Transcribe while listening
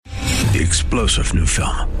the explosive new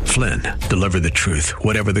film, Flynn, deliver the truth,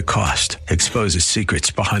 whatever the cost. Exposes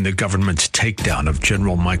secrets behind the government's takedown of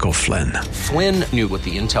General Michael Flynn. Flynn knew what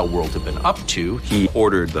the intel world had been up to. He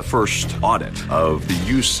ordered the first audit of the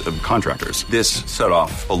use of contractors. This set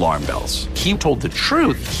off alarm bells. He told the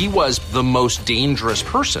truth. He was the most dangerous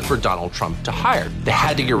person for Donald Trump to hire. They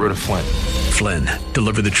had to get rid of Flynn. Flynn,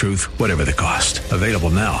 deliver the truth, whatever the cost. Available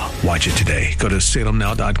now. Watch it today. Go to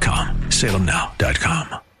salemnow.com.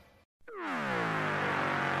 salemnow.com.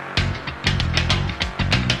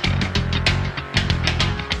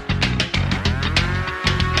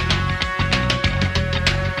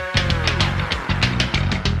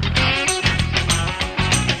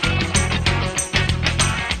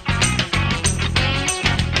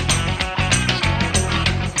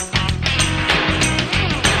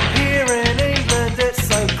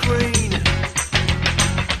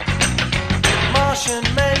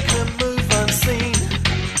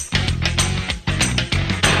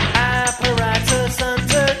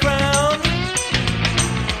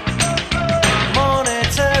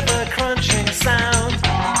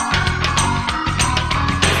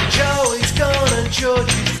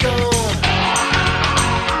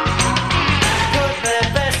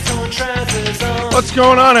 What's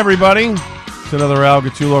going on, everybody? It's another Al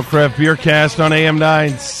Gattulo Craft Beer Cast on AM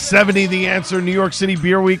 970. The Answer. New York City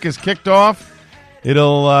Beer Week is kicked off.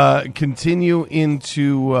 It'll continue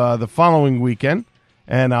into the following weekend,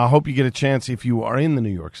 and I hope you get a chance, if you are in the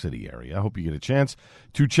New York City area, I hope you get a chance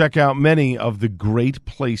to check out many of the great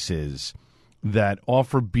places that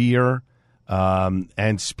offer beer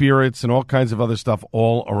and spirits and all kinds of other stuff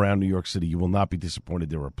all around New York City. You will not be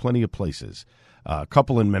disappointed. There are plenty of places. A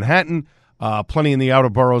couple in Manhattan, plenty in the outer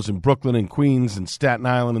boroughs in Brooklyn and Queens and Staten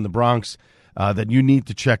Island and the Bronx that you need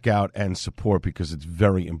to check out and support because it's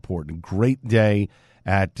very important. Great day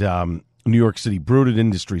at New York City Brewed at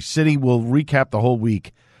Industry City. We'll recap the whole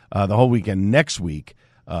week, the whole weekend next week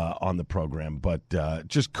on the program. But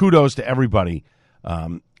just kudos to everybody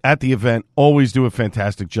at the event. Always do a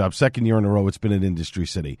fantastic job. Second year in a row it's been at Industry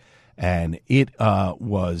City. And it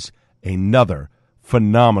was another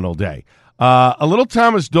phenomenal day. A little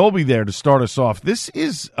Thomas Dolby there to start us off. This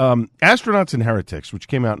is Astronauts and Heretics, which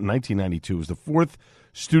came out in 1992. It was the fourth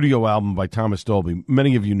studio album by Thomas Dolby.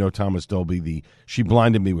 Many of you know Thomas Dolby, the She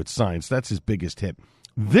Blinded Me with Science. That's his biggest hit.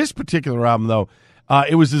 This particular album, though,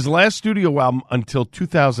 it was his last studio album until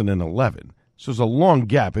 2011. So there's a long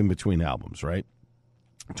gap in between albums, right?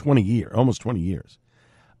 Almost 20 years.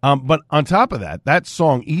 But on top of that, that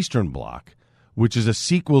song, Eastern Bloc, which is a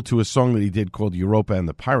sequel to a song that he did called Europa and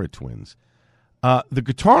the Pirate Twins, the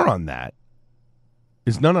guitar on that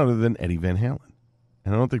is none other than Eddie Van Halen.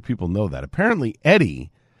 And I don't think people know that. Apparently, Eddie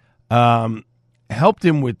helped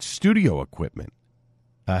him with studio equipment,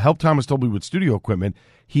 helped Thomas Dolby with studio equipment.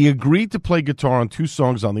 He agreed to play guitar on two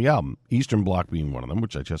songs on the album, Eastern Bloc being one of them,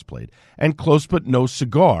 which I just played, and Close But No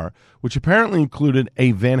Cigar, which apparently included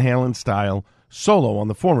a Van Halen-style solo on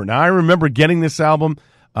the former. Now, I remember getting this album.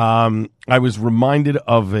 I was reminded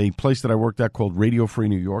of a place that I worked at called Radio Free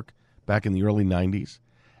New York back in the early 90s.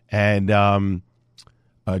 And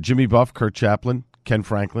Jimmy Buff, Kurt Chaplin, Ken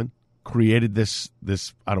Franklin created this,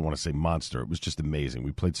 I don't want to say monster. It was just amazing.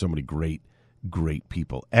 We played so many great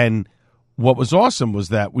people. And what was awesome was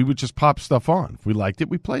that we would just pop stuff on. If we liked it,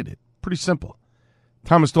 we played it. Pretty simple.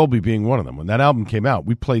 Thomas Dolby being one of them. When that album came out,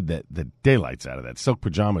 we played the daylights out of that. Silk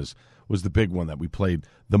Pajamas was the big one that we played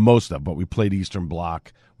the most of, but we played Eastern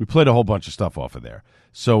Bloc. We played a whole bunch of stuff off of there.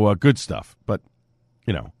 So good stuff. But,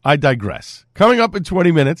 I digress. Coming up in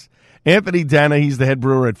 20 minutes, Anthony Dana, he's the head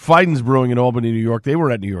brewer at Fidens Brewing in Albany, New York. They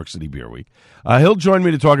were at New York City Beer Week. He'll join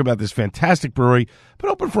me to talk about this fantastic brewery. Been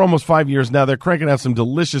open for almost 5 years now. They're cranking out some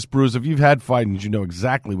delicious brews. If you've had Fidens, you know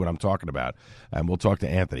exactly what I'm talking about. And we'll talk to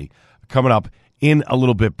Anthony coming up in a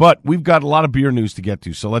little bit. But we've got a lot of beer news to get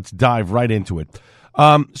to, so let's dive right into it.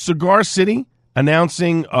 Cigar City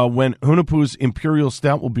announcing when Hunapu's Imperial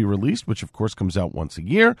Stout will be released, which of course comes out once a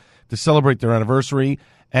year to celebrate their anniversary,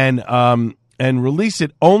 and release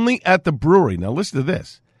it only at the brewery. Now listen to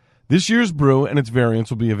this. This year's brew and its variants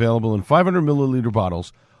will be available in 500 milliliter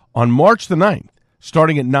bottles on March the 9th,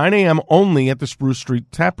 starting at 9 a.m. only at the Spruce Street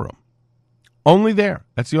Tap Room. Only there.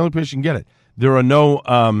 That's the only place you can get it. There are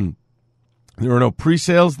no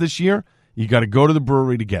pre-sales this year. You got to go to the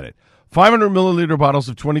brewery to get it. 500 milliliter bottles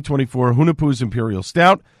of 2024 Hunapu's Imperial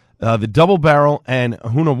Stout, the Double Barrel, and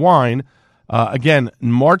Huna Wine. Again,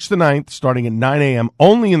 March the 9th, starting at 9 a.m.,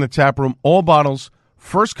 only in the tap room. All bottles,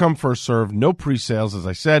 first come, first serve, no pre-sales, as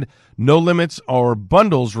I said. No limits or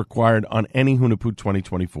bundles required on any Hunapu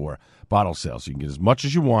 2024 bottle sales. You can get as much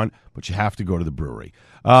as you want, but you have to go to the brewery.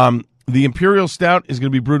 The Imperial Stout is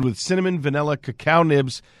going to be brewed with cinnamon, vanilla, cacao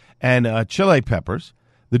nibs, and chili peppers.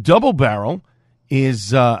 The Double Barrel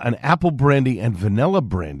is an apple brandy and vanilla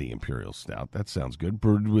brandy Imperial Stout. That sounds good.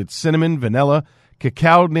 Brewed with cinnamon, vanilla,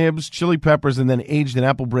 cacao nibs, chili peppers, and then aged in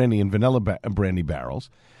apple brandy and vanilla brandy barrels.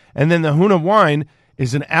 And then the Huna Wine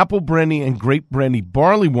is an apple brandy and grape brandy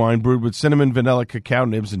barley wine brewed with cinnamon, vanilla, cacao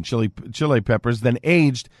nibs, and chili peppers, then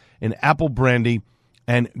aged in apple brandy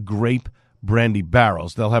and grape brandy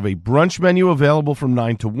barrels. They'll have a brunch menu available from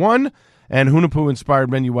 9 to 1 and Hunapu-inspired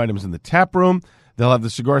menu items in the tap room. They'll have the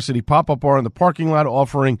Cigar City pop-up bar in the parking lot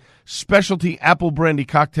offering specialty apple brandy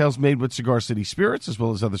cocktails made with Cigar City spirits, as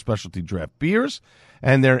well as other specialty draft beers.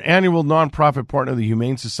 And their annual nonprofit partner, the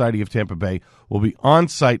Humane Society of Tampa Bay, will be on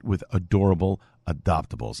site with adorable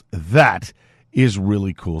adoptables. That is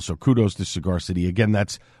really cool. So kudos to Cigar City. Again,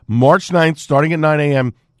 that's March 9th, starting at 9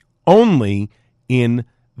 a.m., only in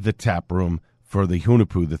the tap room for the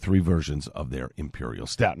Hunapu, the 3 versions of their Imperial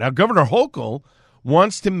Stout. Now, Governor Hochul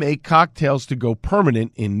wants to make cocktails to go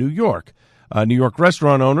permanent in New York. New York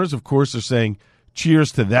restaurant owners, of course, are saying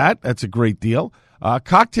cheers to that. That's a great deal.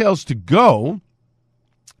 Cocktails to go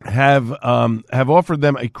have offered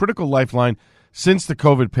them a critical lifeline since the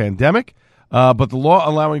COVID pandemic. But the law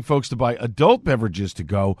allowing folks to buy adult beverages to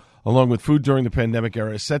go, along with food during the pandemic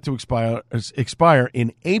era, is set to expire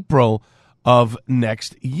in April of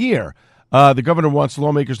next year. The governor wants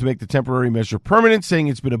lawmakers to make the temporary measure permanent, saying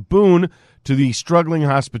it's been a boon to the struggling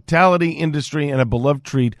hospitality industry and a beloved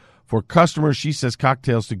treat for customers. She says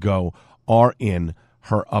cocktails to go are in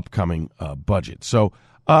her upcoming budget. So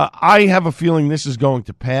I have a feeling this is going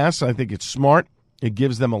to pass. I think it's smart. It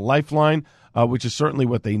gives them a lifeline, which is certainly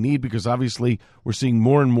what they need, because obviously we're seeing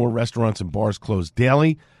more and more restaurants and bars close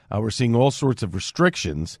daily. We're seeing all sorts of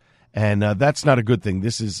restrictions, and that's not a good thing.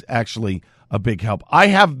 This is actually a big help. I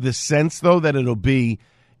have the sense, though, that it'll be,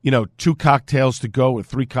 2 cocktails to go or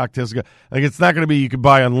 3 cocktails to go. Like, it's not going to be you can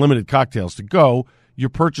buy unlimited cocktails to go. You're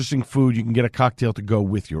purchasing food. You can get a cocktail to go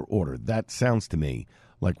with your order. That sounds to me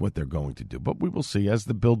like what they're going to do. But we will see. As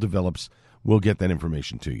the bill develops, we'll get that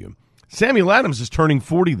information to you. Samuel Adams is turning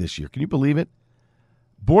 40 this year. Can you believe it?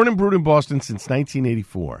 Born and brewed in Boston since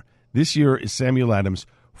 1984. This year is Samuel Adams'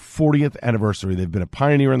 40th anniversary. They've been a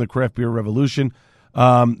pioneer in the craft beer revolution.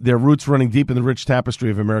 Their roots running deep in the rich tapestry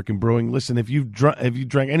of American brewing. Listen, if you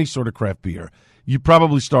drank any sort of craft beer, you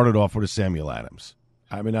probably started off with a Samuel Adams.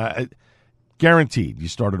 I mean, I guaranteed you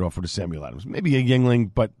started off with a Samuel Adams. Maybe a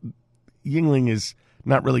Yuengling, but Yuengling is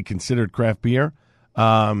not really considered craft beer.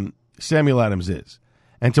 Samuel Adams is.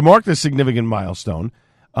 And to mark this significant milestone,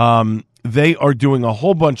 they are doing a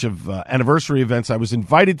whole bunch of anniversary events. I was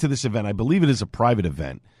invited to this event. I believe it is a private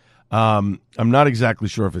event. I'm not exactly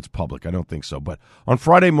sure if it's public. I don't think so. But on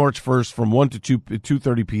Friday, March 1st, from 1 to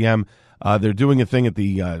 2:30 p.m., they're doing a thing at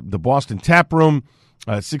the Boston Tap Room,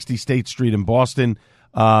 60 State Street in Boston.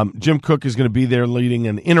 Jim Cook is going to be there leading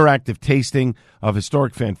an interactive tasting of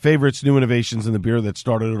historic fan favorites, new innovations in the beer that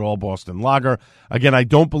started it all, Boston Lager. Again, I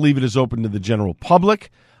don't believe it is open to the general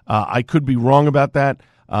public. I could be wrong about that.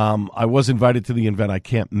 I was invited to the event. I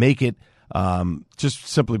can't make it just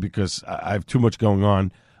simply because I have too much going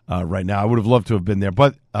on right now. I would have loved to have been there.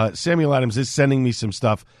 But Samuel Adams is sending me some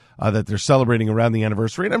stuff that they're celebrating around the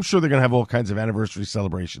anniversary, and I'm sure they're going to have all kinds of anniversary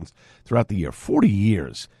celebrations throughout the year. 40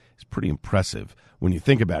 years is pretty impressive when you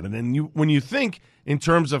think about it. And when you think in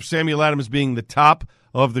terms of Samuel Adams being the top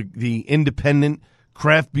of the independent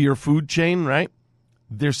craft beer food chain, right?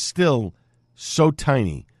 They're still so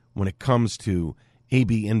tiny when it comes to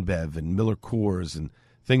AB InBev and Miller Coors and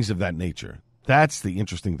things of that nature. That's the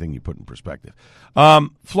interesting thing you put in perspective.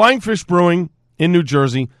 Flying Fish Brewing in New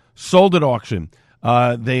Jersey sold at auction.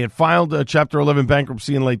 They had filed a Chapter 11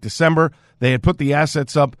 bankruptcy in late December. They had put the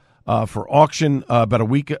assets up for auction about a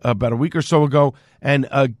week or so ago, and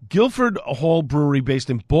Guilford Hall Brewery,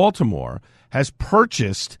 based in Baltimore, has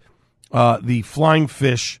purchased the Flying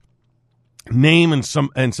Fish name and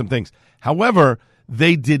some things. However,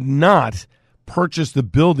 they did not purchase the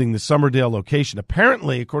building, the Summerdale location.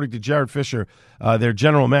 Apparently, according to Jared Fisher, their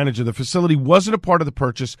general manager, the facility wasn't a part of the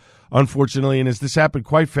purchase, unfortunately, and as this happened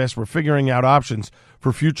quite fast, we're figuring out options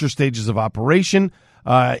for future stages of operation.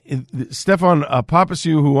 Stefan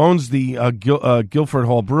Papasiou, who owns the Guilford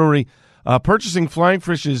Hall Brewery, purchasing Flying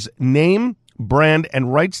Fish's name, brand,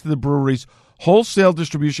 and rights to the brewery's wholesale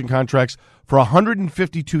distribution contracts for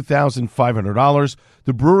 $152,500.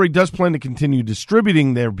 The brewery does plan to continue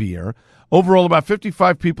distributing their beer. Overall, about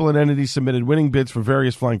 55 people and entities submitted winning bids for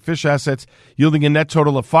various Flying Fish assets, yielding a net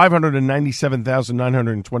total of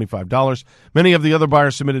 $597,925. Many of the other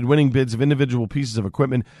buyers submitted winning bids of individual pieces of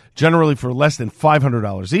equipment, generally for less than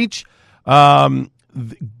 $500 each.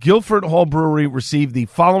 Guilford Hall Brewery received the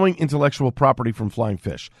following intellectual property from Flying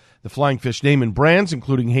Fish. The Flying Fish name and brands,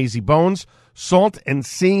 including Hazy Bones, Salt and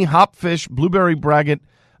Sea, Hopfish, Blueberry Braggot,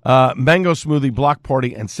 Mango Smoothie, Block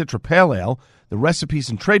Party, and Citra Pale Ale. The recipes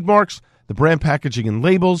and trademarks, the brand packaging and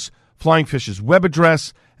labels, Flying Fish's web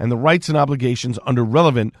address, and the rights and obligations under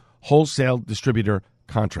relevant wholesale distributor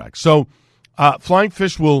contracts. So Flying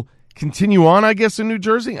Fish will continue on, I guess, in New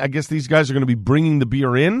Jersey. I guess these guys are going to be bringing the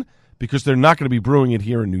beer in because they're not going to be brewing it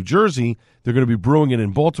here in New Jersey. They're going to be brewing it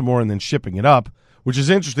in Baltimore and then shipping it up, which is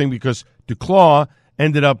interesting because DuClaw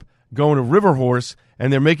ended up going to River Horse,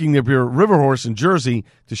 and they're making their beer at River Horse in Jersey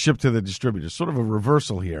to ship to the distributors. Sort of a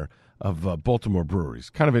reversal here of Baltimore breweries.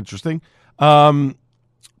 Kind of interesting.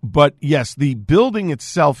 But, yes, the building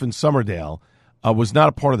itself in Summerdale was not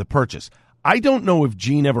a part of the purchase. I don't know if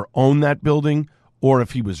Gene ever owned that building or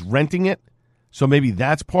if he was renting it, so maybe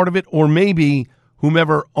that's part of it, or maybe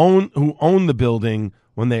who owned the building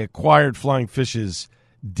when they acquired Flying Fish's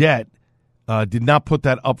debt did not put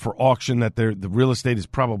that up for auction, that the real estate is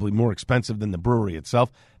probably more expensive than the brewery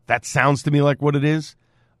itself. That sounds to me like what it is,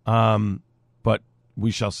 but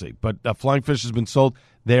we shall see. But Flying Fish has been sold.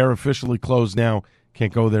 They are officially closed now.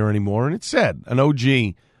 Can't go there anymore, and it's sad. An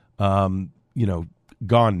OG,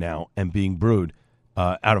 gone now and being brewed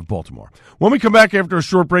out of Baltimore. When we come back after a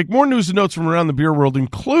short break, more news and notes from around the beer world,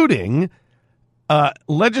 including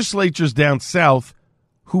legislatures down south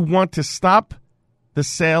who want to stop the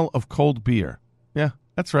sale of cold beer. Yeah,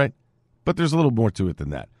 that's right. But there's a little more to it than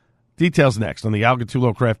that. Details next on the Al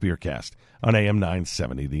Gattullo Craft Beer Cast on AM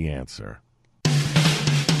 970, The Answer.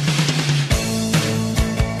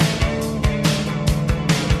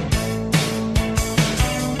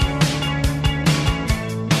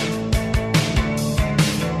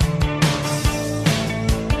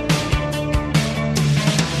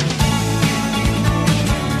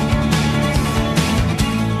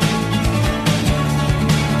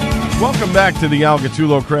 Welcome back to the Al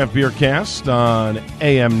Gattullo Craft Beer Cast on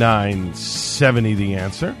AM 970, The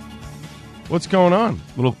Answer. What's going on?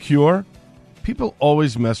 Little Cure? People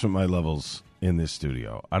always mess with my levels in this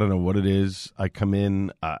studio. I don't know what it is. I come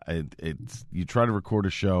in, you try to record a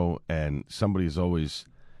show, and somebody's always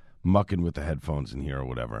mucking with the headphones in here or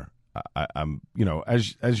whatever. I'm,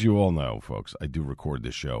 as you all know, folks, I do record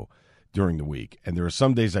this show during the week, and there are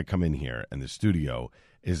some days I come in here, and the studio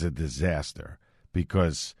is a disaster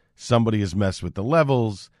because somebody has messed with the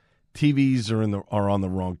levels. TVs are on the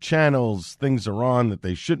wrong channels. Things are on that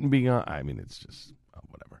they shouldn't be on. I mean, it's just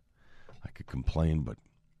whatever. I could complain, but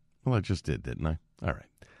I just didn't I? All right,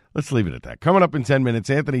 let's leave it at that. Coming up in 10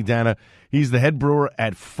 minutes, Anthony Dana. He's the head brewer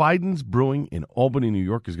at Fidens Brewing in Albany, New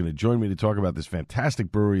York. Is going to join me to talk about this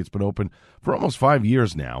fantastic brewery. It's been open for almost 5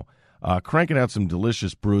 years now, cranking out some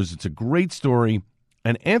delicious brews. It's a great story,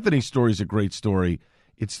 and Anthony's story is a great story.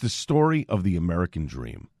 It's the story of the American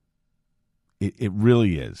dream. It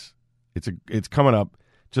really is. It's coming up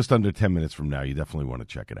just under 10 minutes from now. You definitely want to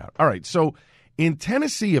check it out. All right, so in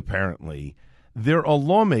Tennessee, apparently, there are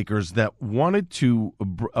lawmakers that wanted to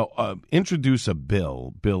introduce a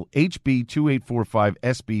bill HB 2845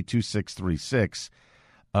 SB 2636,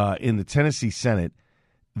 in the Tennessee Senate,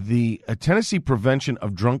 the Tennessee Prevention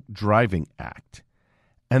of Drunk Driving Act.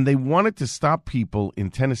 And they wanted to stop people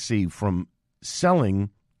in Tennessee from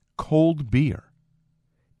selling cold beer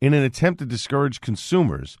in an attempt to discourage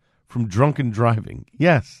consumers from drunken driving.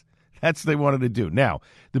 Yes, that's what they wanted to do. Now,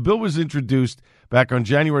 the bill was introduced back on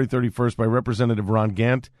January 31st by Representative Ron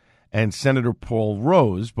Gant and Senator Paul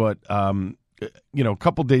Rose, but, a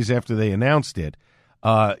couple days after they announced it,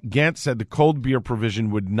 Gant said the cold beer provision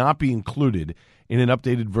would not be included in an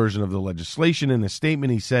updated version of the legislation. In a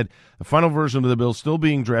statement, he said, the final version of the bill is still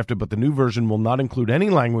being drafted, but the new version will not include any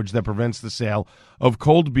language that prevents the sale of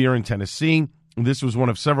cold beer in Tennessee. This was one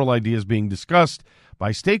of several ideas being discussed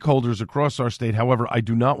by stakeholders across our state. However, I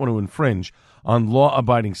do not want to infringe on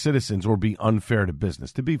law-abiding citizens or be unfair to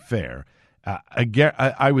business. To be fair,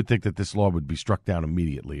 I would think that this law would be struck down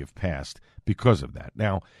immediately if passed because of that.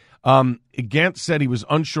 Now, Gant said he was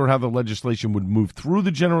unsure how the legislation would move through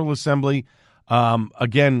the General Assembly.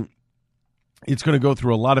 Again, it's going to go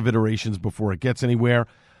through a lot of iterations before it gets anywhere.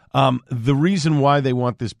 The reason why they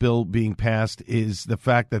want this bill being passed is the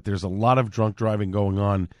fact that there's a lot of drunk driving going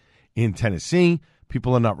on in Tennessee.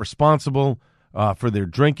 People are not responsible for their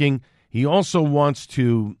drinking. He also wants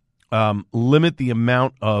to limit the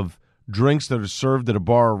amount of drinks that are served at a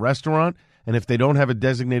bar or restaurant, and if they don't have a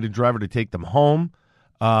designated driver to take them home,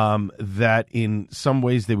 that in some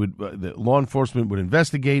ways the law enforcement would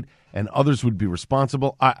investigate and others would be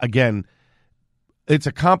responsible. Again, it's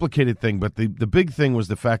a complicated thing, but the big thing was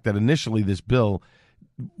the fact that initially this bill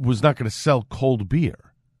was not going to sell cold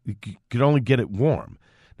beer. You could only get it warm.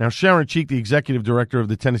 Now, Sharon Cheek, the executive director of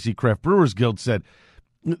the Tennessee Craft Brewers Guild, said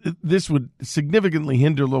this would significantly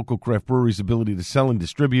hinder local craft breweries' ability to sell and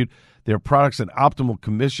distribute their products in optimal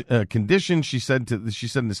condition. She said in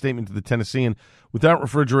the statement to the Tennessean, without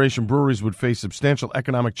refrigeration, breweries would face substantial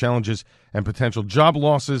economic challenges and potential job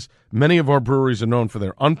losses. Many of our breweries are known for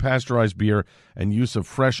their unpasteurized beer and use of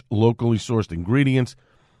fresh, locally sourced ingredients.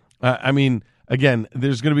 Again,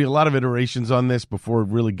 there's going to be a lot of iterations on this before it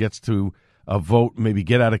really gets to a vote, maybe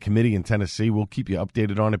get out of committee in Tennessee. We'll keep you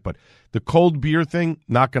updated on it. But the cold beer thing,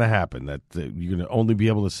 not going to happen. That you're going to only be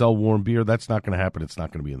able to sell warm beer, that's not going to happen. It's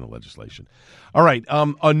not going to be in the legislation. All right,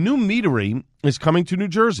 a new meadery is coming to New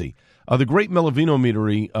Jersey. The Great Melavino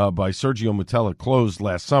Meadery by Sergio Mutella closed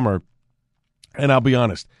last summer. And I'll be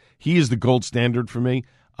honest, he is the gold standard for me.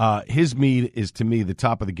 His mead is, to me, the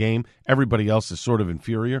top of the game. Everybody else is sort of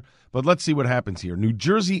inferior. But let's see what happens here. New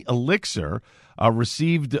Jersey Elixir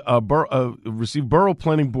received Borough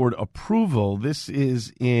Planning Board approval. This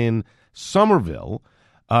is in Somerville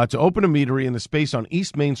to open a meadery in the space on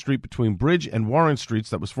East Main Street between Bridge and Warren Streets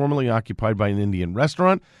that was formerly occupied by an Indian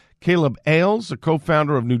restaurant. Caleb Ailes, a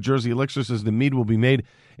co-founder of New Jersey Elixir, says the mead will be made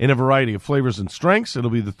in a variety of flavors and strengths. It'll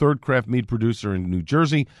be the third craft mead producer in New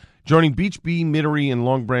Jersey, joining Beach Bee Meadery in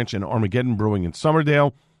Long Branch and Armageddon Brewing in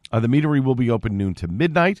Somerdale. The meadery will be open noon to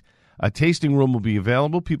midnight. A tasting room will be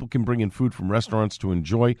available. People can bring in food from restaurants to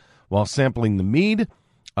enjoy while sampling the mead.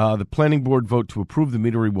 The planning board vote to approve the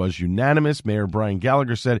meadery was unanimous. Mayor Brian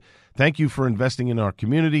Gallagher said, "Thank you for investing in our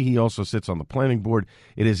community." He also sits on the planning board.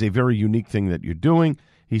 It is a very unique thing that you're doing.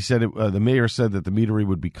 He said the mayor said that the meadery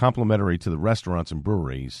would be complimentary to the restaurants and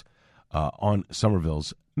breweries on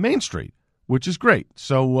Somerville's Main Street, which is great.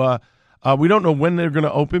 So we don't know when they're going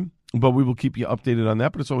to open, but we will keep you updated on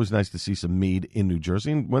that. But it's always nice to see some mead in New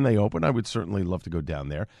Jersey. And when they open, I would certainly love to go down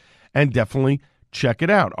there and definitely check it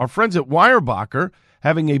out. Our friends at Weyerbacher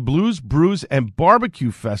having a Blues, Brews, and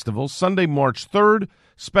Barbecue Festival Sunday, March 3rd.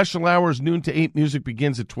 Special hours, noon to 8. Music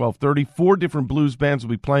begins at 12:30. 4 different blues bands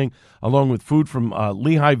will be playing, along with food from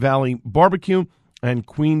Lehigh Valley Barbecue and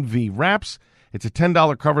Queen V Wraps. It's a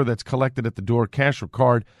 $10 cover that's collected at the door, cash or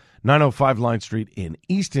card, 905 Line Street in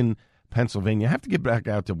Easton, Pennsylvania. I have to get back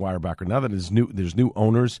out to Weyerbacher now that there's new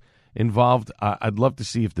owners involved. I'd love to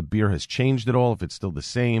see if the beer has changed at all, if it's still the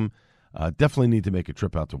same. Definitely need to make a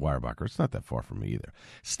trip out to Weyerbacher. It's not that far from me either.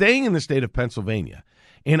 Staying in the state of Pennsylvania,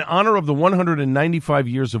 in honor of the 195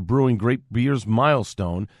 years of brewing great beers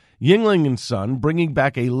milestone, Yuengling & Son bringing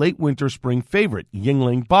back a late winter spring favorite,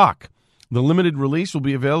 Yuengling Bock. The limited release will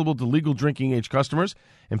be available to legal drinking age customers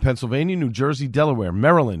in Pennsylvania, New Jersey, Delaware,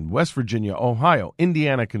 Maryland, West Virginia, Ohio,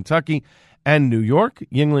 Indiana, Kentucky, and New York.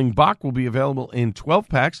 Yuengling Bock will be available in 12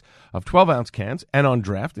 packs of 12-ounce cans and on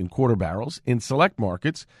draft in quarter barrels in select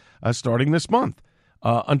markets starting this month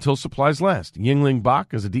until supplies last. Yuengling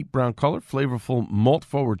Bock is a deep brown color, flavorful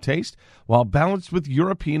malt-forward taste, while balanced with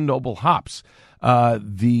European noble hops.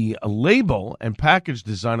 The label and package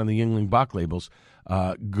design on the Yuengling Bock labels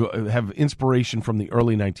have inspiration from the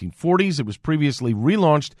early 1940s. It was previously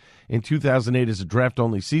relaunched in 2008 as a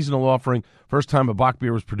draft-only seasonal offering. First time a Bock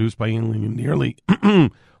beer was produced by Yuengling in nearly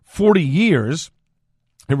 40 years.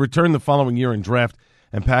 It returned the following year in draft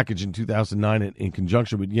and package in 2009 in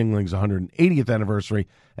conjunction with Yuengling's 180th anniversary,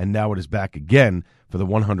 and now it is back again for the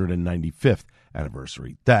 195th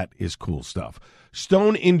anniversary. That is cool stuff.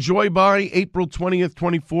 Stone Enjoy By, April 20th,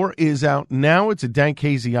 24, is out now. It's a dank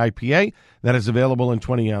hazy IPA that is available in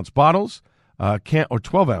 20-ounce bottles, or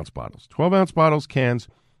 12-ounce bottles. 12-ounce bottles, cans,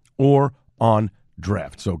 or on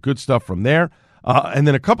draft. So good stuff from there. And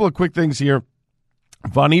then a couple of quick things here.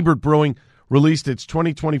 Von Ebert Brewing released its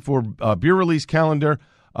 2024 beer release calendar.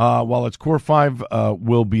 While its Core 5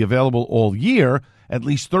 will be available all year, at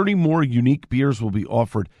least 30 more unique beers will be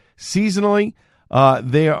offered seasonally.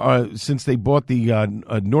 They are, since they bought the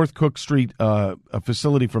North Cook Street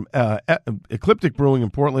facility from Ecliptic Brewing in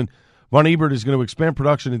Portland, Von Ebert is going to expand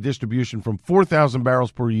production and distribution from 4,000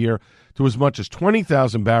 barrels per year to as much as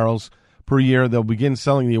 20,000 barrels per year. They'll begin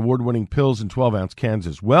selling the award-winning pills in 12-ounce cans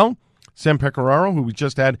as well. Sam Pecoraro, who we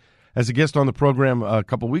just had as a guest on the program a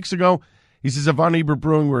couple weeks ago, he says, at Von Ebert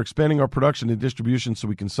Brewing, we're expanding our production and distribution so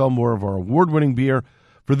we can sell more of our award-winning beer.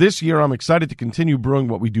 For this year, I'm excited to continue brewing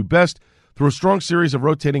what we do best through a strong series of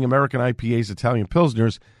rotating American IPAs, Italian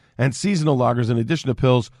Pilsners, and seasonal lagers. In addition to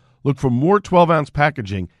pills, look for more 12-ounce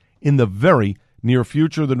packaging in the very near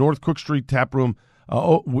future. The North Cook Street tap room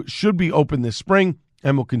should be open this spring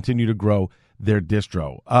and will continue to grow their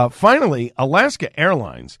distro. Finally, Alaska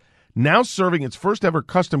Airlines now serving its first ever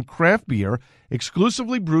custom craft beer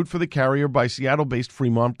exclusively brewed for the carrier by Seattle-based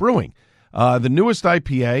Fremont Brewing. The newest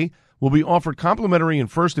IPA will be offered complimentary in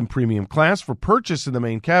first and premium class for purchase in the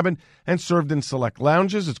main cabin and served in select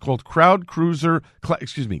lounges. It's called Cloud Cruiser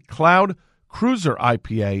IPA.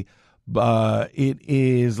 It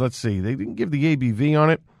is, let's see, they didn't give the ABV on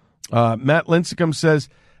it. Matt Lincecum says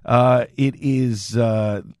it is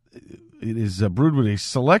brewed with a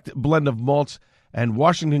select blend of malts and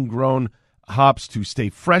Washington-grown hops to stay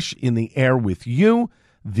fresh in the air with you.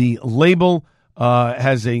 The label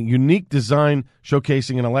has a unique design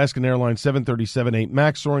showcasing an Alaskan Airlines 737-8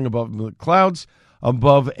 MAX soaring above the clouds,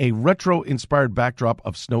 above a retro-inspired backdrop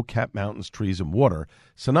of snow-capped mountains, trees, and water,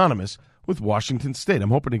 synonymous with Washington State.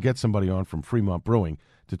 I'm hoping to get somebody on from Fremont Brewing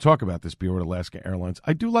to talk about this beer at Alaska Airlines.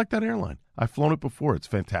 I do like that airline. I've flown it before. It's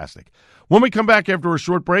fantastic. When we come back after a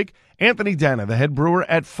short break, Anthony Dana, the head brewer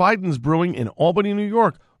at Fidens Brewing in Albany, New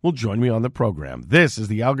York, will join me on the program. This is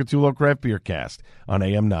the Al Gattullo Craft Beer Cast on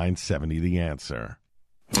AM 970 The Answer.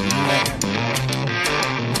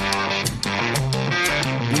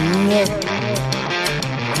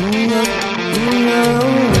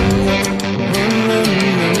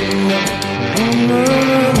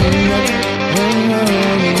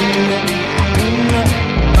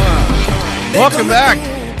 Welcome back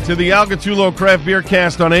to the Al Gattullo Craft Beer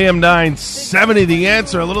Cast on AM 970 The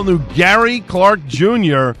Answer. A little new Gary Clark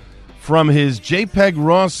Jr. from his JPEG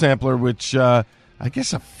Raw sampler, which I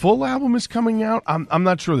guess a full album is coming out. I'm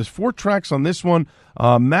not sure. There's 4 tracks on this one.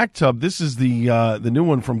 Mactub, this is the new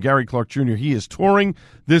one from Gary Clark Jr. He is touring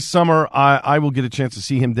this summer. I will get a chance to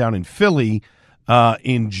see him down in Philly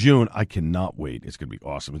in June. I cannot wait. It's going to be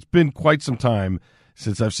awesome. It's been quite some time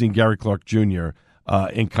since I've seen Gary Clark Jr.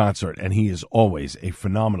 In concert, and he is always a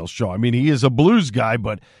phenomenal show. I mean, he is a blues guy,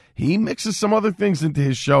 but he mixes some other things into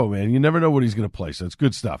his show, man. You never know what he's going to play, so it's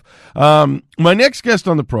good stuff. My next guest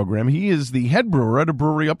on the program, he is the head brewer at a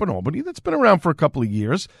brewery up in Albany that's been around for a couple of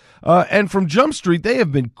years, and from Jump Street, they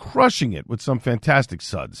have been crushing it with some fantastic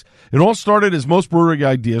suds. It all started as most brewery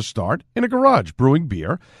ideas start, in a garage, brewing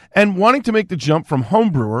beer, and wanting to make the jump from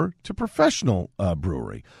home brewer to professional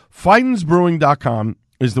brewery. Fidensbrewing.com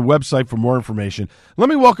is the website for more information. Let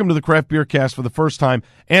me welcome to the Craft Beer Cast for the first time,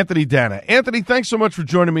 Anthony Dana. Anthony, thanks so much for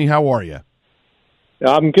joining me. How are you?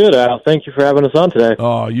 I'm good, Al. Thank you for having us on today.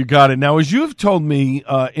 Oh, you got it. Now, as you've told me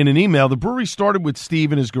in an email, the brewery started with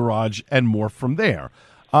Steve in his garage and morphed from there.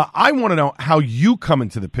 I want to know how you come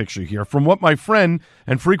into the picture here. From what my friend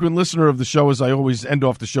and frequent listener of the show, as I always end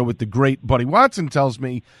off the show with the great Buddy Watson, tells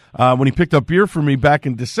me when he picked up beer for me back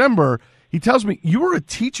in December, he tells me you were a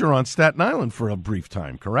teacher on Staten Island for a brief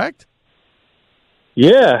time, correct?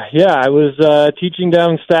 Yeah. I was teaching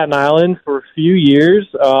down in Staten Island for a few years.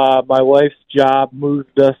 My wife's job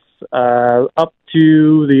moved us up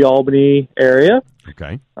to the Albany area.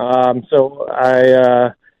 Okay. So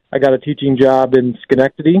I got a teaching job in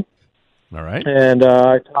Schenectady. All right. And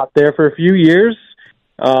I taught there for a few years,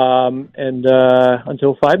 and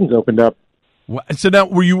until Fidens opened up. So now,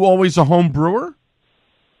 were you always a home brewer?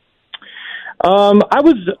 I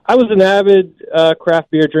was an avid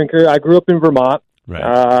craft beer drinker. I grew up in Vermont.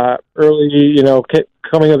 Right. Early,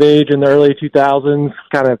 coming of age in the early 2000s,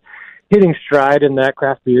 kind of hitting stride in that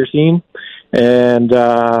craft beer scene, and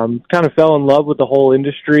kind of fell in love with the whole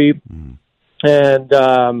industry. Mm. And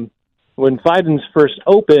when Fidens first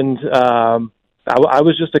opened, I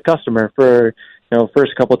was just a customer for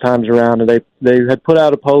first couple of times around, and they had put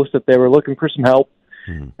out a post that they were looking for some help,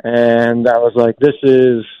 and I was like, this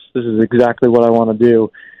is exactly what I want to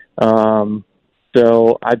do.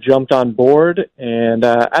 So I jumped on board, and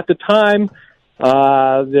at the time,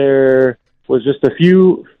 there was just a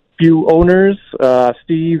few owners,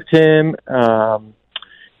 Steve, Tim,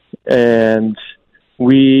 and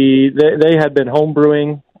they had been home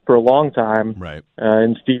brewing for a long time, right,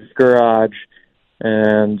 in Steve's garage,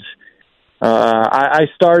 and I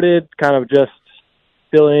started kind of just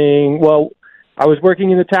filling. Well, I was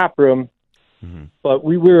working in the tap room. Mm-hmm. But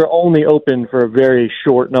we were only open for a very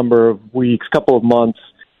short number of weeks, couple of months,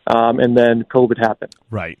 and then COVID happened.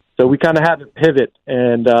 Right. So we kind of had to pivot,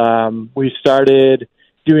 and we started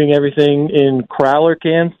doing everything in crowler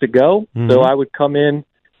cans to go. Mm-hmm. So I would come in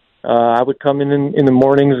in the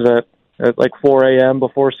mornings at like 4 a.m.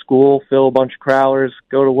 before school, fill a bunch of crowlers,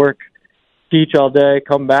 go to work, teach all day,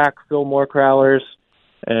 come back, fill more crowlers,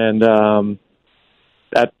 and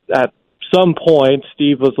at some point,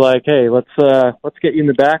 Steve was like, "Hey, let's get you in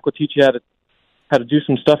the back. We'll teach you how to do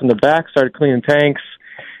some stuff in the back." Started cleaning tanks.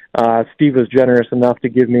 Steve was generous enough to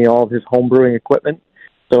give me all of his home brewing equipment.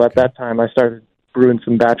 So at that time, I started brewing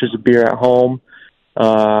some batches of beer at home.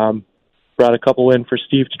 Brought a couple in for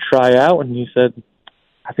Steve to try out, and he said,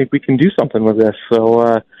 "I think we can do something with this."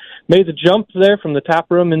 So made the jump there from the tap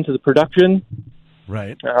room into the production.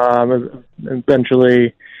 Right.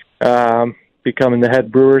 Eventually becoming the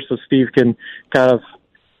head brewer, so Steve can kind of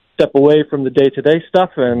step away from the day-to-day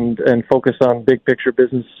stuff and focus on big-picture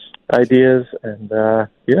business ideas. And,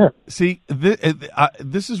 See,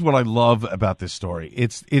 this is what I love about this story.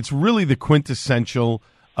 It's really the quintessential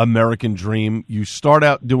American dream. You start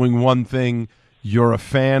out doing one thing, you're a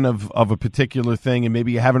fan of a particular thing, and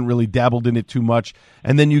maybe you haven't really dabbled in it too much,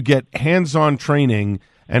 and then you get hands-on training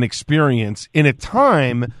and experience in a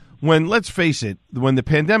time when, let's face it, when the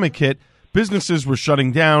pandemic hit, businesses were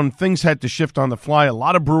shutting down, things had to shift on the fly. A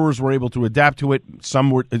lot of brewers were able to adapt to it,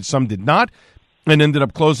 some did not, and ended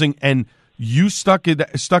up closing, and you stuck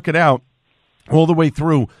it out all the way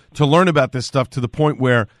through to learn about this stuff to the point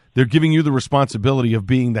where they're giving you the responsibility of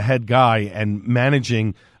being the head guy and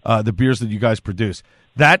managing the beers that you guys produce.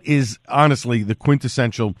 That is honestly the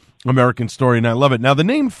quintessential American story, and I love it. Now, the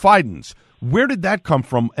name Fidens, where did that come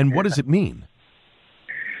from, and what does it mean?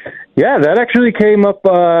 Yeah, that actually came up.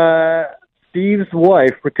 Steve's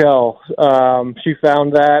wife, Raquel, she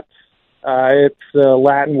found that. It's a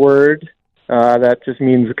Latin word that just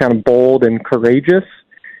means kind of bold and courageous.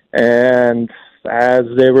 And as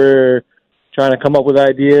they were trying to come up with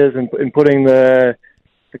ideas and putting the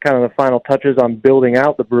kind of the final touches on building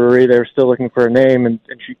out the brewery, they were still looking for a name, and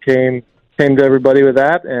she came to everybody with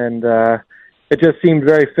that, and it just seemed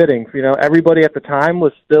very fitting. You know, everybody at the time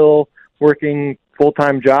was still working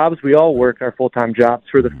full-time jobs. We all worked our full-time jobs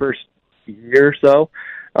for the first year or so.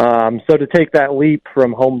 So to take that leap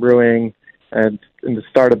from home brewing and to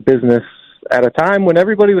start a business at a time when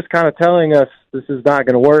everybody was kind of telling us this is not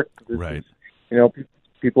going to work. Right.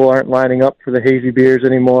 People aren't lining up for the hazy beers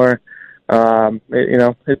anymore.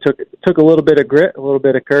 It took a little bit of grit, a little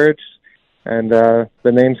bit of courage, and the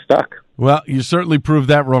name stuck. Well, you certainly proved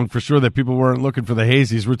that wrong for sure, that people weren't looking for the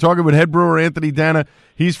hazies. We're talking with head brewer Anthony Dana.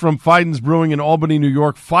 He's from Fidens Brewing in Albany, New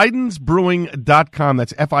York. Fidensbrewing.com.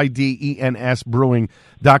 That's Fidens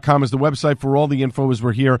brewing.com is the website for all the info as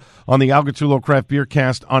we're here on the Al Gattullo Craft Beer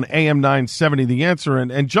Cast on AM 970. The Answer.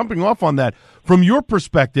 And jumping off on that, from your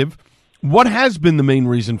perspective, what has been the main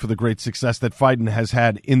reason for the great success that Fidens has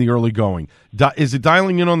had in the early going? Is it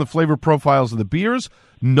dialing in on the flavor profiles of the beers,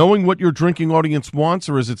 knowing what your drinking audience wants,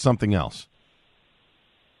 or is it something else?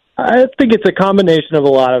 I think it's a combination of a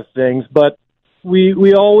lot of things, but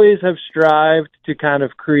we always have strived to kind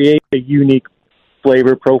of create a unique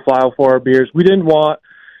flavor profile for our beers. We didn't want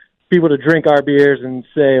people to drink our beers and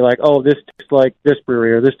say, like, oh, this tastes like this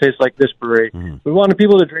brewery or this tastes like this brewery. Mm-hmm. We wanted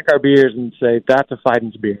people to drink our beers and say, that's a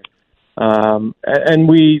Fidens beer. And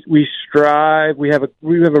we strive. We have a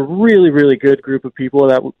really, really good group of people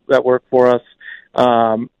that work for us.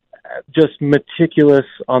 Just meticulous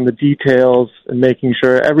on the details and making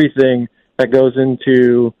sure everything that goes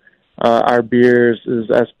into our beers is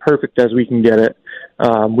as perfect as we can get it.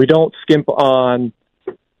 We don't skimp on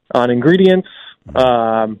ingredients.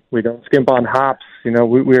 We don't skimp on hops.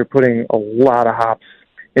 We're putting a lot of hops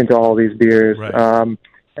into all these beers. Right.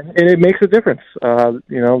 And it makes a difference.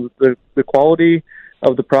 The quality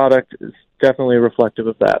of the product is definitely reflective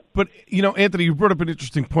of that. But Anthony, you brought up an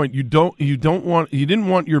interesting point. You didn't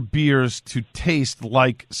want your beers to taste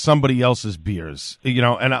like somebody else's beers.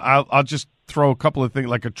 And I'll just throw a couple of things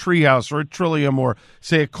like a Treehouse or a Trillium or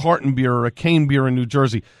say a Carton beer or a Cane beer in New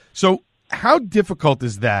Jersey. So how difficult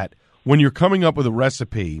is that when you're coming up with a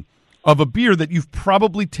recipe of a beer that you've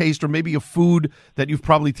probably tasted, or maybe a food that you've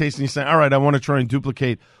probably tasted, and you say, all right, I want to try and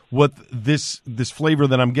duplicate what this flavor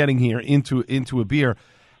that I'm getting here into a beer.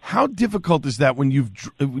 How difficult is that when you've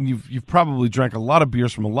probably drank a lot of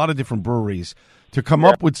beers from a lot of different breweries to come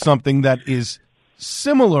up with something that is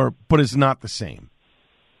similar but is not the same?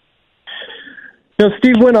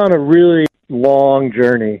 Steve went on a really long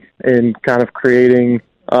journey in kind of creating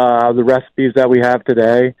the recipes that we have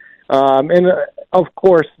today. And of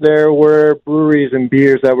course, there were breweries and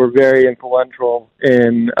beers that were very influential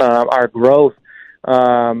in our growth.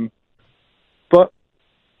 But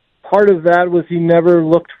part of that was he never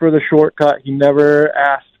looked for the shortcut. He never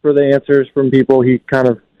asked for the answers from people. He kind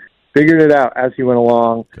of figured it out as he went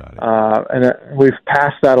along. And we've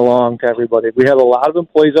passed that along to everybody. We have a lot of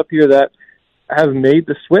employees up here that have made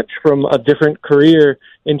the switch from a different career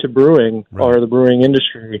into brewing or the brewing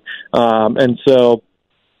industry. And so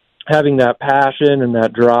having that passion and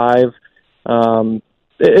that drive,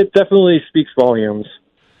 it definitely speaks volumes.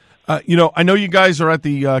 I know you guys are at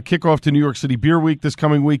the kickoff to New York City Beer Week this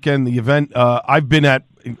coming weekend. The event I've been at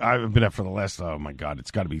I've been at for the last, oh my God,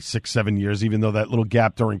 it's got to be 6-7 years, even though that little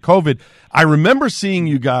gap during COVID. I remember seeing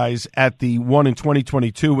you guys at the one in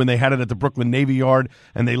 2022 when they had it at the Brooklyn Navy Yard,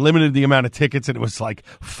 and they limited the amount of tickets, and it was like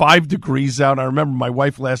 5 degrees out. I remember my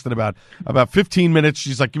wife lasted about 15 minutes.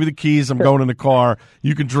 She's like, give me the keys. I'm going in the car.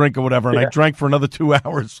 You can drink or whatever. And I drank for another 2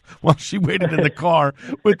 hours while she waited in the car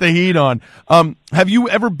with the heat on. Have you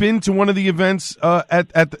ever been to one of the events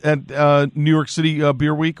at New York City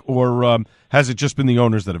Beer Week, or has it just been the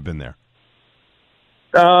owners that have been there?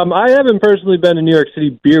 I haven't personally been to New York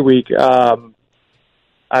City Beer Week.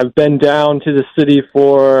 I've been down to the city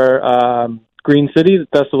for Green City, the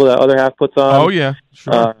festival that Other Half puts on. Oh yeah,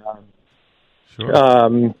 sure.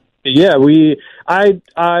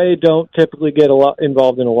 I don't typically get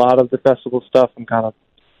involved in a lot of the festival stuff. I'm kind of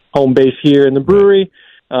home base here in the brewery.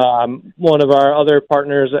 One of our other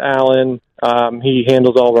partners, Alan, he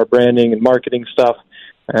handles all of our branding and marketing stuff.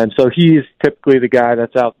 And so he's typically the guy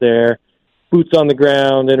that's out there, boots on the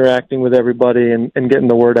ground, interacting with everybody and getting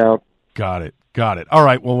the word out. Got it. All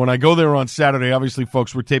right. Well, when I go there on Saturday, obviously,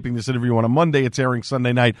 folks, we're taping this interview on a Monday. It's airing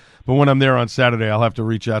Sunday night. But when I'm there on Saturday, I'll have to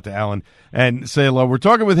reach out to Alan and say hello. We're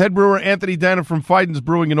talking with head brewer Anthony Danner from Fidens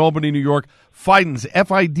Brewing in Albany, New York. Fidens,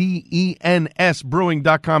 Fidens,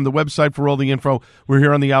 brewing.com, the website for all the info. We're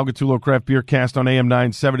here on the Al Gattullo Craft Beer Cast on AM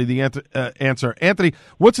 970, The Answer. Anthony,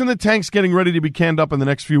 what's in the tanks getting ready to be canned up in the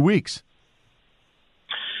next few weeks?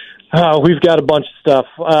 We've got a bunch of stuff.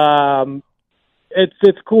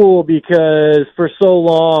 It's cool because for so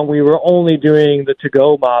long we were only doing the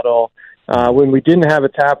to-go model. When we didn't have a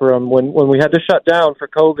tap room, when we had to shut down for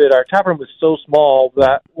COVID, our tap room was so small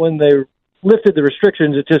that when they lifted the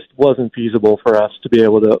restrictions, it just wasn't feasible for us to be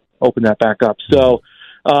able to open that back up. So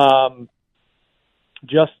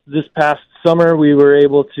just this past summer, we were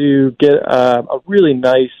able to get a really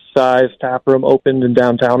nice sized tap room opened in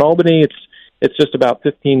downtown Albany. It's just about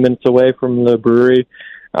 15 minutes away from the brewery.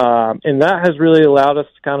 And that has really allowed us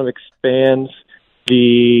to kind of expand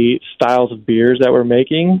the styles of beers that we're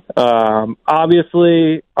making.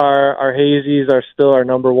 Obviously, our hazies are still our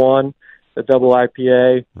number one, the double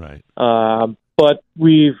IPA. Right. But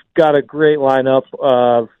we've got a great lineup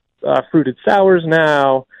of fruited sours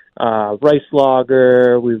now, rice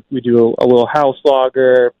lager. We do a little house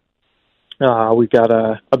lager. We've got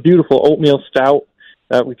a beautiful oatmeal stout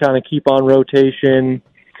that we kind of keep on rotation.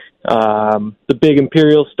 The big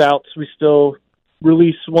imperial stouts we still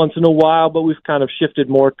release once in a while, but we've kind of shifted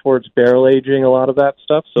more towards barrel aging a lot of that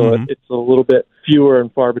stuff, so it's a little bit fewer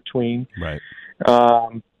and far between. Right.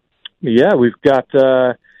 We've got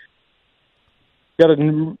a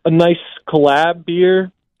nice collab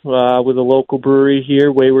beer with a local brewery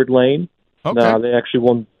here, Wayward Lane. Okay. They actually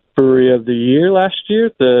won Brewery of the Year last year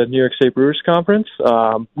at the New York State Brewers Conference.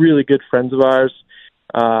 Really good friends of ours.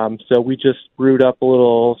 So we just brewed up a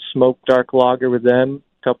little smoked dark lager with them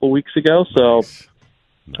a couple weeks ago. So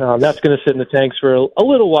that's going to sit in the tanks for a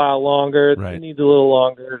little while longer. Right. It needs a little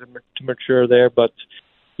longer to mature there. But,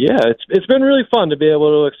 yeah, it's been really fun to be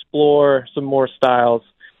able to explore some more styles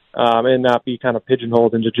and not be kind of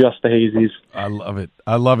pigeonholed into just the hazies. I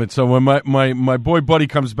love it. So when my boy Buddy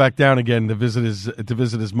comes back down again to visit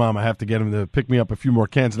his mom, I have to get him to pick me up a few more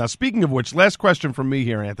cans. Now, speaking of which, last question from me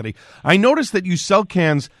here, Anthony. I noticed that you sell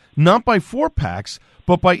cans not by 4-packs,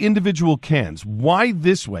 but by individual cans. Why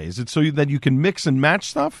this way? Is it so that you can mix and match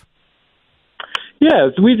stuff? Yeah,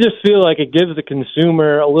 we just feel like it gives the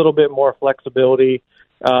consumer a little bit more flexibility.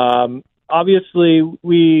 Obviously,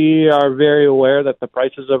 we are very aware that the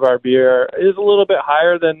prices of our beer is a little bit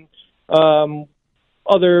higher than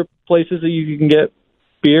other places that you can get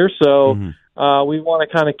beer. So we want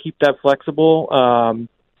to kind of keep that flexible.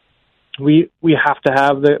 We have to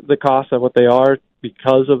have the costs of what they are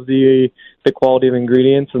because of the quality of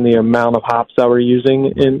ingredients and the amount of hops that we're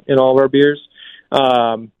using in all of our beers.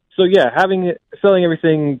 So yeah, selling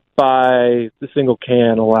everything by the single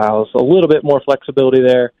can allows a little bit more flexibility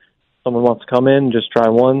there. Someone wants to come in, just try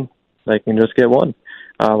one, they can just get one.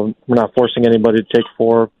 We're not forcing anybody to take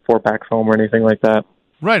four packs home or anything like that.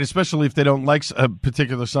 Right, especially if they don't like a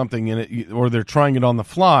particular something in it, or they're trying it on the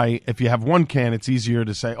fly. If you have one can, it's easier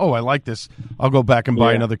to say, "Oh, I like this. I'll go back and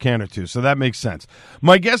buy another can or two." So that makes sense.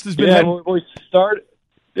 My guest has been. Yeah, when we started.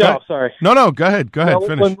 Yeah, sorry. No, go ahead. Go ahead.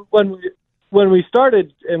 Finish. When we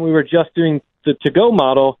started and we were just doing the to-go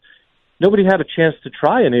model, nobody had a chance to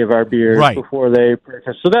try any of our beers before they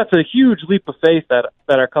purchased. So that's a huge leap of faith that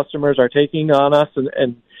our customers are taking on us,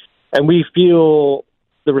 and we feel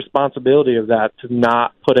the responsibility of that, to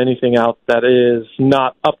not put anything out that is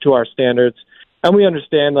not up to our standards. And we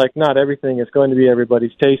understand, like, not everything is going to be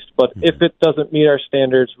everybody's taste, but if it doesn't meet our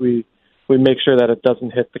standards, we make sure that it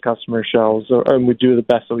doesn't hit the customer shelves, and we do the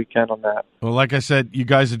best that we can on that. Well, like I said, you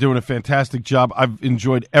guys are doing a fantastic job. I've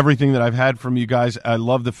enjoyed everything that I've had from you guys. I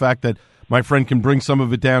love the fact that my friend can bring some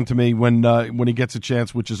of it down to me when he gets a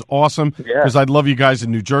chance, which is awesome. Because I'd love you guys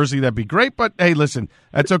in New Jersey. That'd be great. But, hey, listen,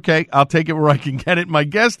 that's okay. I'll take it where I can get it. My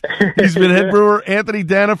guest, he's been head brewer Anthony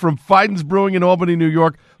Dana from Fidens Brewing in Albany, New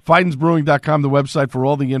York. FidensBrewing.com, the website for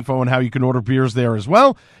all the info and how you can order beers there as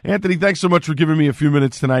well. Anthony, thanks so much for giving me a few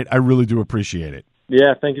minutes tonight. I really do appreciate it.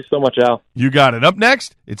 Yeah, thank you so much, Al. You got it. Up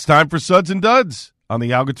next, it's time for Suds and Duds on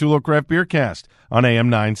the Al Gattullo Craft Beer Cast on AM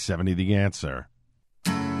 970 The Answer.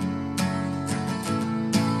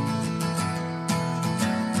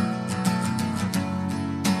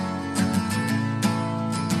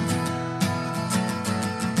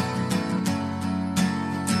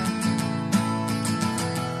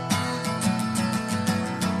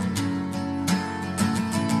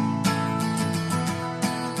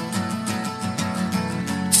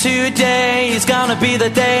 Today is gonna be the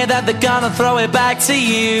day that they're gonna throw it back to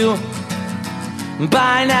you.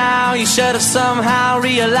 By now you should have somehow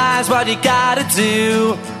realized what you gotta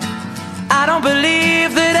do. I don't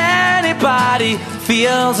believe that anybody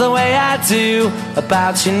feels the way I do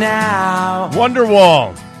about you now.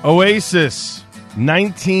 Wonderwall, Oasis,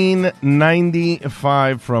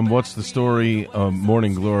 1995 from What's the Story of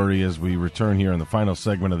Morning Glory as we return here in the final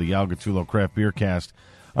segment of the Al Gattullo Craft Beer Cast.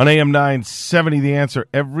 On AM 970, The Answer,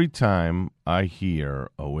 every time I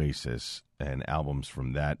hear Oasis and albums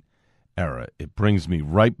from that era, it brings me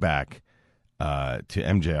right back to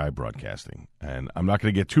MJI Broadcasting. And I'm not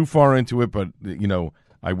going to get too far into it, but, you know,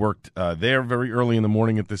 I worked there very early in the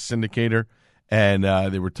morning at this syndicator, and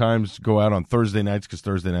there were times to go out on Thursday nights, because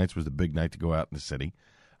Thursday nights was the big night to go out in the city,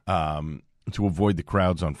 to avoid the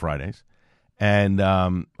crowds on Fridays. And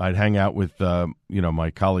I'd hang out with,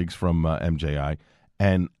 my colleagues from MJI.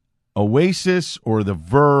 And Oasis or the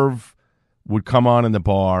Verve would come on in the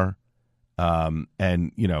bar, and,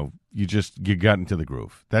 you got into the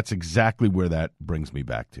groove. That's exactly where that brings me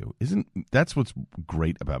back to. That's what's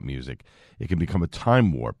great about music. It can become a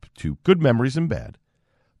time warp to good memories and bad,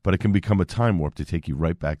 but it can become a time warp to take you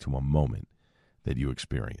right back to a moment that you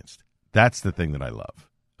experienced. That's the thing that I love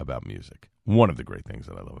about music. One of the great things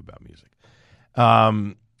that I love about music.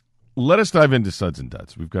 Let us dive into Suds and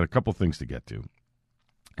Duds. We've got a couple things to get to.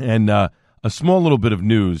 And a small little bit of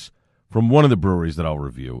news from one of the breweries that I'll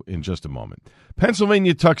review in just a moment.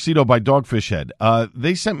 Pennsylvania Tuxedo by Dogfish Head.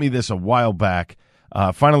 They sent me this a while back.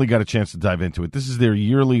 Finally got a chance to dive into it. This is their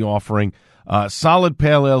yearly offering. Solid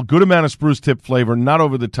pale ale, good amount of spruce tip flavor, not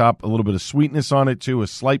over the top, a little bit of sweetness on it too, a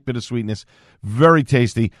slight bit of sweetness. Very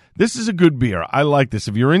tasty. This is a good beer. I like this.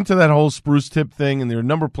 If you're into that whole spruce tip thing, and there are a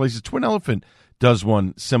number of places, Twin Elephant does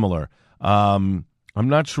one similar. I'm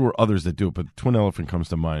not sure others that do it, but Twin Elephant comes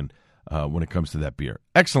to mind when it comes to that beer.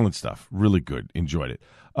 Excellent stuff. Really good. Enjoyed it.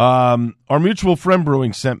 Our mutual friend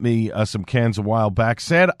Brewing sent me some cans a while back.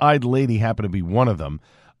 Sad-Eyed Lady happened to be one of them.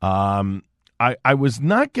 I was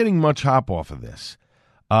not getting much hop off of this.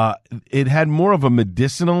 It had more of a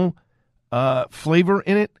medicinal flavor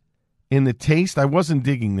in it, in the taste. I wasn't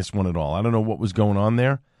digging this one at all. I don't know what was going on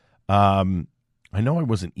there. I know I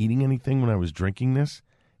wasn't eating anything when I was drinking this.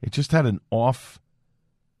 It just had an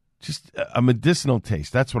just a medicinal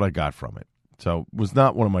taste. That's what I got from it. So it was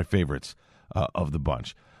not one of my favorites of the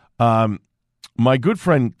bunch. My good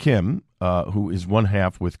friend Kim, who is one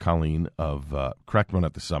half with Colleen of Cracked Run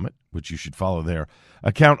at the Summit, which you should follow their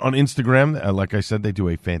account on Instagram. Like I said, they do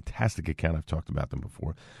a fantastic account. I've talked about them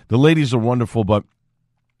before. The ladies are wonderful, but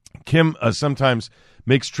Kim sometimes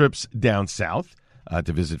makes trips down south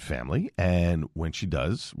to visit family. And when she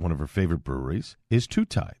does, one of her favorite breweries is Two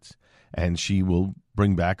Tides. And she will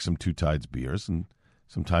bring back some Two Tides beers, and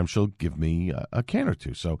sometimes she'll give me a can or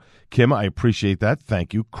two. So, Kim, I appreciate that.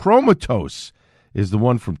 Thank you. Chromatose is the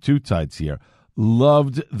one from Two Tides here.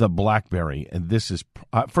 Loved the blackberry, and this is,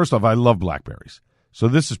 first off, I love blackberries. So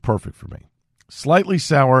this is perfect for me. Slightly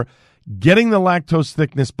sour, getting the lactose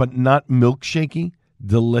thickness, but not milkshakey.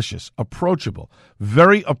 Delicious. Approachable.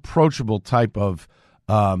 Very approachable type of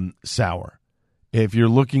sour. If you're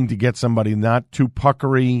looking to get somebody not too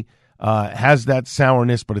puckery, has that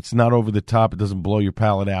sourness, but it's not over the top. It doesn't blow your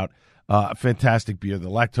palate out. Fantastic beer. The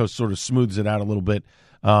lactose sort of smooths it out a little bit,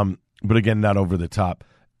 but again, not over the top.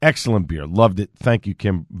 Excellent beer. Loved it. Thank you,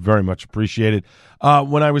 Kim. Very much appreciated.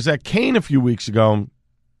 When I was at Kane a few weeks ago,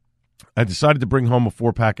 I decided to bring home a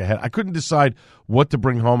 4-pack ahead. I couldn't decide what to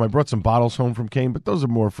bring home. I brought some bottles home from Kane, but those are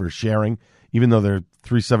more for sharing, even though they're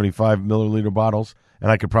 375 milliliter bottles,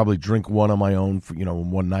 and I could probably drink one on my own for,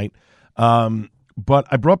 one night. But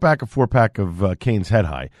I brought back a 4-pack of Kane's Head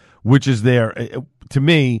High, which is to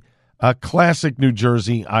me, A classic New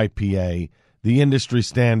Jersey IPA, the industry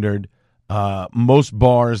standard. Most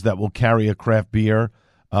bars that will carry a craft beer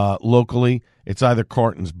locally, it's either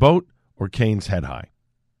Carton's Boat or Cane's Head High.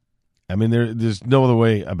 I mean, there's no other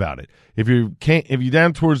way about it. If you're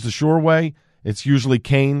down towards the Shoreway, it's usually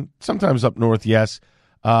Cane. Sometimes up north, yes.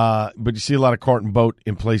 But you see a lot of Carton Boat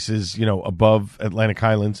in places, above Atlantic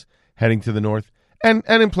Highlands, heading to the north, and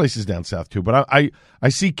in places down south too. But I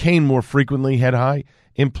see Cane more frequently, Head High,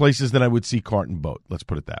 in places than I would see Carton Boat. Let's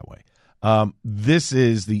put it that way. This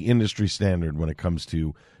is the industry standard when it comes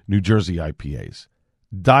to New Jersey IPAs.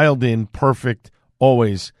 Dialed in, perfect,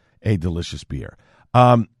 always a delicious beer.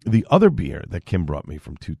 The other beer that Kim brought me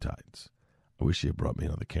from Two Tides, I wish she had brought me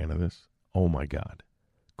another can of this. Oh, my God.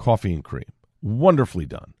 Coffee and cream. Wonderfully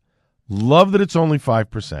done. Love that it's only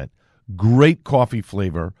 5%. Great coffee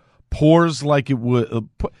flavor. Pours like it would.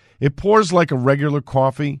 It pours like a regular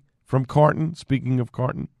coffee from Carton, speaking of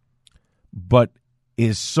Carton, but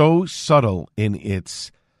is so subtle in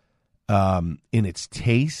its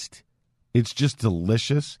taste. It's just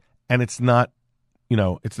delicious, and it's not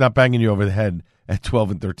banging you over the head at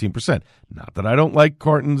 12 and 13%. Not that I don't like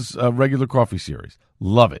Carton's regular coffee series.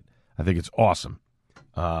 Love it. I think it's awesome.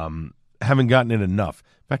 Haven't gotten it enough.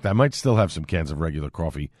 In fact, I might still have some cans of regular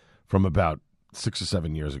coffee from about 6 or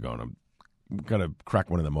 7 years ago, and I'm going to crack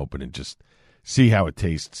one of them open and just see how it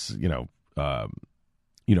tastes,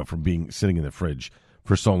 from being sitting in the fridge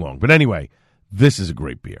for so long. But anyway, this is a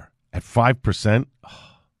great beer. At 5%,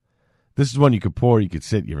 this is one you could pour, you could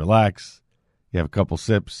sit, you relax. You have a couple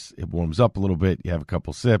sips, it warms up a little bit. You have a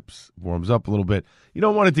couple sips, warms up a little bit. You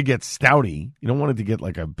don't want it to get stouty. You don't want it to get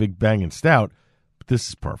like a big banging stout. But this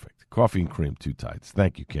is perfect. Coffee and cream, Two Tides.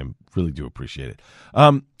 Thank you, Kim. Really do appreciate it.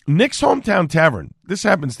 Nick's Hometown Tavern. This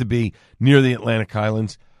happens to be near the Atlantic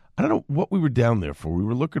Highlands. I don't know what we were down there for. We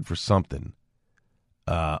were looking for something.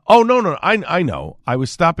 No. I know. I was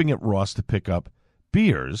stopping at Ross to pick up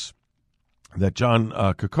beers that John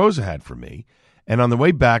Kokoza had for me. And on the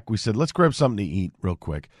way back, we said, let's grab something to eat real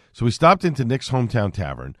quick. So we stopped into Nick's Hometown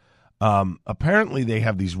Tavern. Apparently, they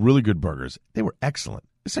have these really good burgers. They were excellent.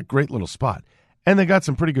 It's a great little spot. And they got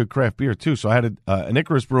some pretty good craft beer, too. So I had an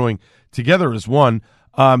Icarus Brewing together as one.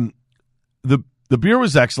 The beer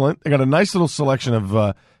was excellent. They got a nice little selection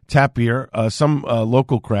of tap beer, some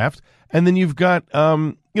local craft. And then you've got,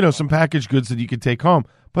 some packaged goods that you could take home.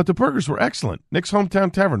 But the burgers were excellent. Nick's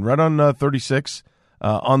Hometown Tavern, right on 36,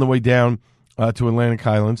 on the way down to Atlantic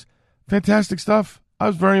Highlands. Fantastic stuff. I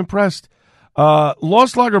was very impressed.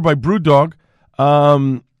 Lost Lager by Brewdog.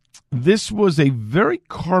 This was a very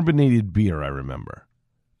carbonated beer, I remember.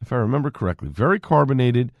 If I remember correctly. Very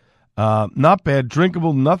carbonated. Not bad.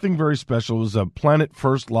 Drinkable. Nothing very special. It was a Planet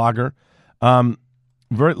First Lager.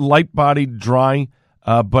 Very light-bodied, dry.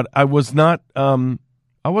 But I was not...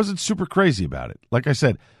 I wasn't super crazy about it. Like I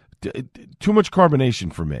said, too much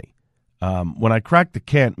carbonation for me. When I cracked the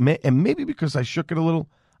can, and maybe because I shook it a little,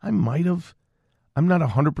 I might have. I'm not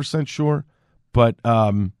 100% sure, but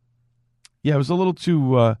it was a little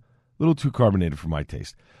too carbonated for my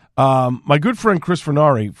taste. My good friend Chris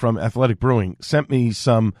Fernari from Athletic Brewing sent me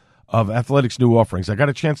some of Athletic's new offerings. I got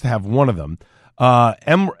a chance to have one of them.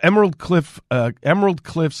 Emerald Cliff's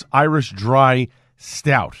Irish Dry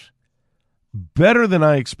Stout. Better than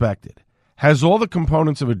I expected. Has all the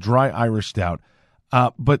components of a dry Irish stout,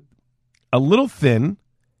 but a little thin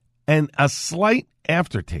and a slight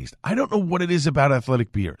aftertaste. I don't know what it is about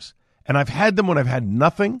Athletic beers. And I've had them when I've had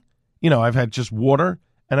nothing. I've had just water,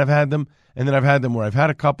 and I've had them. And then I've had them where I've had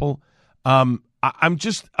a couple. I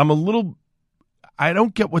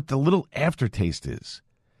don't get what the little aftertaste is.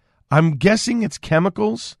 I'm guessing it's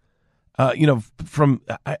chemicals, but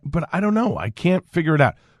I don't know. I can't figure it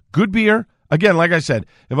out. Good beer. Again, like I said,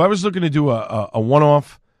 if I was looking to do a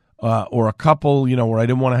one-off or a couple, where I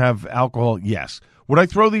didn't want to have alcohol, yes. Would I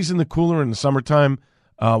throw these in the cooler in the summertime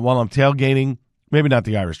while I'm tailgating? Maybe not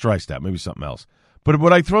the Irish Dry Stout, maybe something else. But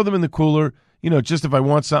would I throw them in the cooler, just if I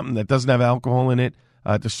want something that doesn't have alcohol in it,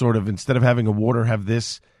 to sort of, instead of having a water, have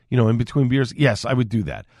this, in between beers? Yes, I would do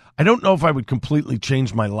that. I don't know if I would completely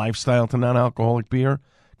change my lifestyle to non-alcoholic beer.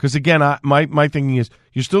 Because, again, my thinking is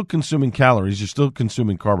you're still consuming calories. You're still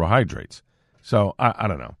consuming carbohydrates. So, I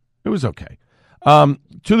don't know. It was okay. To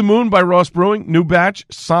the Moon by Ross Brewing. New batch.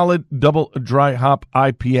 Solid double dry hop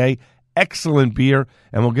IPA. Excellent beer.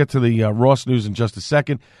 And we'll get to the Ross news in just a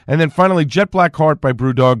second. And then finally, Jet Black Heart by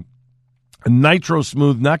Brewdog. Nitro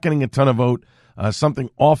Smooth. Not getting a ton of oat.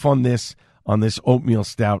 Something off on this oatmeal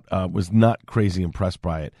stout. Was not crazy impressed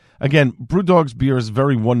by it. Again, Brewdog's beer is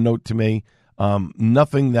very one note to me.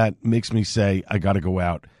 Nothing that makes me say I got to go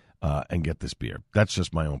out and get this beer. That's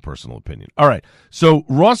just my own personal opinion. All right, so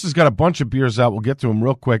Ross has got a bunch of beers out. We'll get to them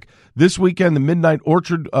real quick. This weekend, the Midnight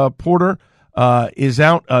Orchard Porter is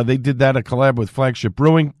out. They did that, a collab with Flagship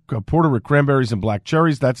Brewing, porter with cranberries and black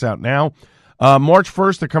cherries. That's out now. March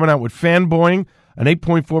 1st, they're coming out with Fanboying, an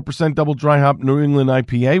 8.4% double dry hop New England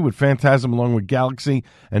IPA with Phantasm along with Galaxy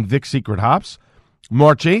and Vic Secret hops.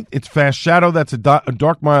 March 8th, it's Fast Shadow. That's a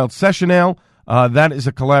dark mild session ale. That is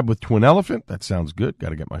a collab with Twin Elephant. That sounds good. Got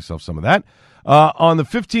to get myself some of that. On the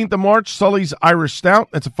 15th of March, Sully's Irish Stout.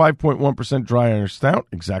 That's a 5.1% dry Irish Stout.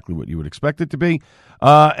 Exactly what you would expect it to be.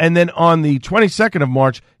 And then on the 22nd of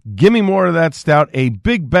March, gimme more of that stout, a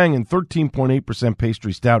Big Bang and 13.8%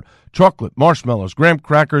 pastry stout, chocolate, marshmallows, graham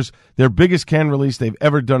crackers, their biggest can release they've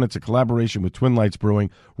ever done. It's a collaboration with Twin Lights Brewing,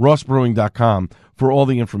 rossbrewing.com for all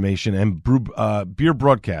the information and beer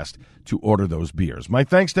broadcast to order those beers. My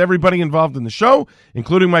thanks to everybody involved in the show,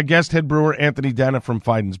 including my guest, head brewer Anthony Dana from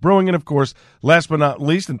Fidens Brewing, and of course, last but not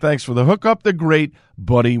least, and thanks for the hookup, the great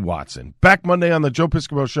Buddy Watson. Back Monday on the Joe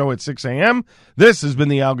Piscopo Show at 6 a.m. This has been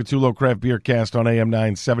the Al Gattullo Craft Beer Cast on AM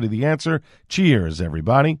 970 The Answer. Cheers,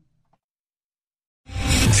 everybody.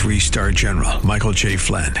 3-star General Michael J.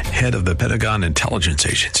 Flynn, head of the Pentagon Intelligence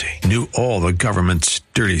Agency, knew all the government's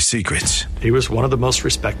dirty secrets. He was one of the most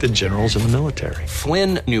respected generals in the military.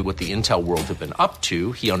 Flynn knew what the intel world had been up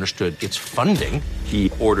to. He understood its funding.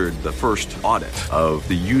 He ordered the first audit of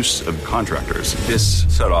the use of contractors. This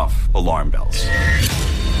set off alarm bells.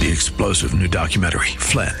 The explosive new documentary,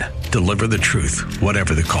 Flynn, Deliver the Truth,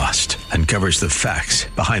 Whatever the Cost, uncovers the facts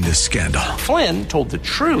behind this scandal. Flynn told the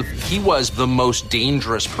truth. He was the most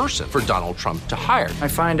dangerous person for Donald Trump to hire. I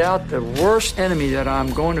find out the worst enemy that I'm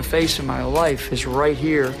going to face in my life is right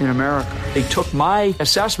here in America. They took my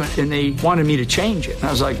assessment and they wanted me to change it. And I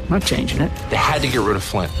was like, I'm not changing it. They had to get rid of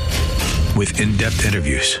Flynn. With in-depth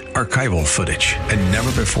interviews, archival footage, and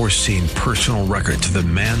never-before-seen personal records of the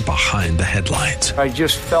man behind the headlines. I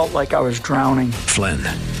just felt like I was drowning. Flynn,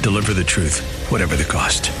 Deliver the Truth, Whatever the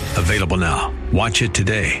Cost. Available now. Watch it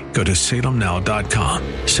today. Go to salemnow.com.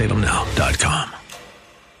 salemnow.com.